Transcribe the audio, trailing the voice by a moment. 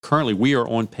currently we are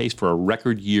on pace for a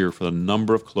record year for the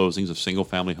number of closings of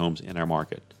single-family homes in our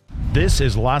market. This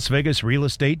is Las Vegas Real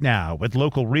Estate Now with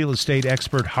local real estate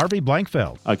expert Harvey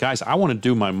Blankfeld. Guys, I want to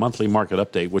do my monthly market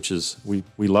update, which is we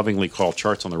lovingly call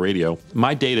charts on the radio.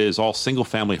 My data is all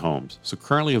single-family homes. So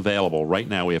currently available right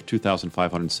now, we have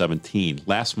 2,517.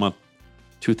 Last month,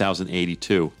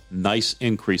 2,082. Nice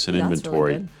increase in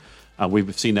inventory. Really good.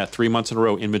 We've seen that 3 months in a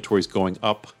row. Inventory is going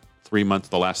up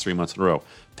the last 3 months in a row.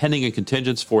 Pending and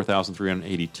contingents,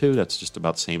 4,382. That's just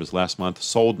about the same as last month.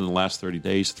 Sold in the last 30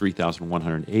 days,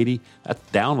 3,180.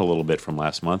 That's down a little bit from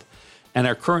last month. And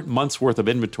our current month's worth of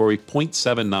inventory,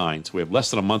 0.79. So we have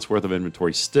less than a month's worth of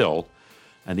inventory still.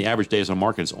 And the average days on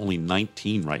market is only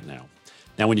 19 right now.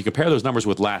 Now, when you compare those numbers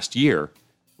with last year,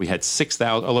 we had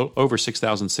over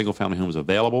 6,000 single-family homes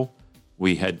available.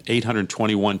 We had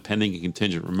 821 pending and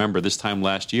contingent. Remember, this time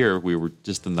last year, we were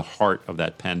just in the heart of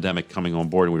that pandemic coming on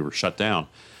board, and we were shut down.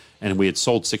 And we had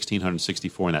sold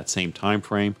 1,664 in that same time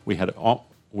frame. We had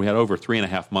over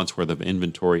 3.5 months worth of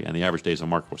inventory, and the average days on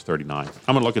market was 39. I'm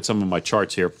going to look at some of my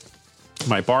charts here.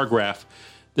 My bar graph.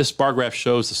 This bar graph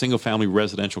shows the single-family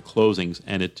residential closings,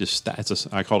 and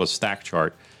I call it a stack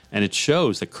chart. And it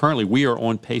shows that currently we are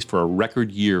on pace for a record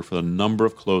year for the number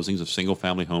of closings of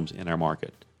single-family homes in our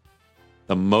market.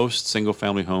 The most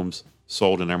single-family homes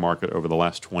sold in our market over the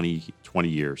last 20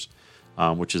 years,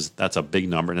 that's a big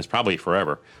number, and it's probably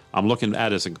forever. I'm looking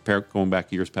at it as a going back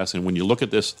years past, and when you look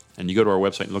at this, and you go to our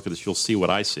website and look at this, you'll see what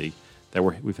I see, that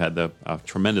we've had the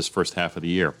tremendous first half of the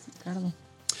year. Incredible.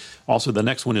 Also, the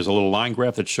next one is a little line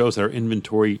graph that shows that our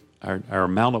inventory, our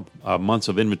amount of months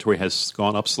of inventory has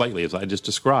gone up slightly, as I just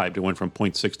described. It went from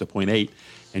 0.6 to 0.8,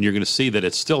 and you're going to see that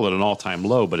it's still at an all-time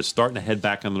low, but it's starting to head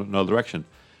back in another direction.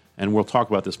 And we'll talk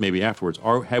about this maybe afterwards.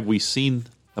 Have we seen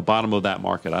the bottom of that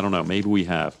market? I don't know. Maybe we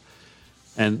have.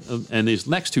 And these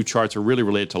next two charts are really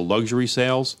related to luxury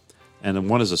sales, and then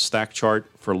one is a stack chart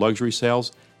for luxury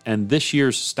sales. And this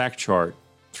year's stack chart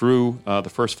through the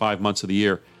first 5 months of the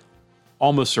year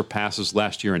almost surpasses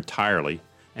last year entirely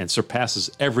and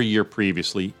surpasses every year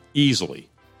previously easily.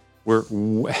 We're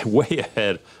way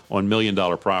ahead on $1 million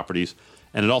properties.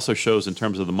 And it also shows in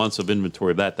terms of the months of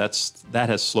inventory that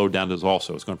has slowed down as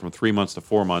also. It's gone from 3 months to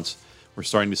 4 months. We're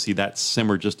starting to see that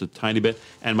simmer just a tiny bit.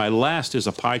 And my last is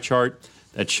a pie chart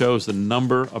that shows the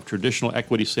number of traditional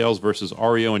equity sales versus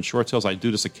REO and short sales. I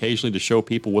do this occasionally to show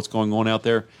people what's going on out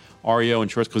there, REO and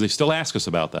shorts, because they still ask us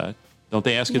about that. Don't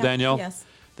they ask you, Danielle? Yes.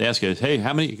 They ask you, hey,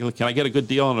 how many? Can I get a good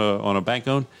deal on a bank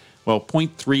owned? Well,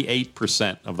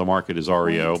 0.38% of the market is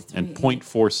REO and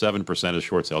 0.47% is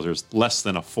short sales. There's less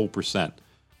than a full percent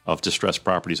of distressed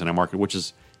properties in our market, which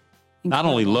is not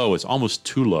only low, it's almost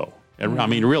too low. I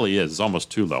mean, it really is. It's almost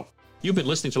too low. You've been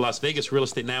listening to Las Vegas Real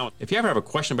Estate Now. If you ever have a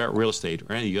question about real estate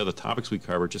or any of the other topics we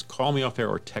cover, just call me off air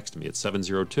or text me at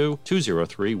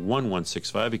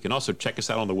 702-203-1165. You can also check us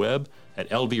out on the web at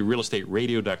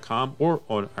lvrealestateradio.com or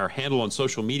on our handle on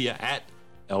social media at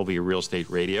LV Real Estate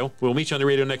Radio. We'll meet you on the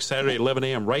radio next Saturday at 11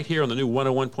 a.m. right here on the new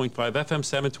 101.5 FM,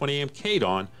 720 a.m.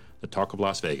 KDON, the Talk of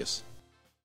Las Vegas.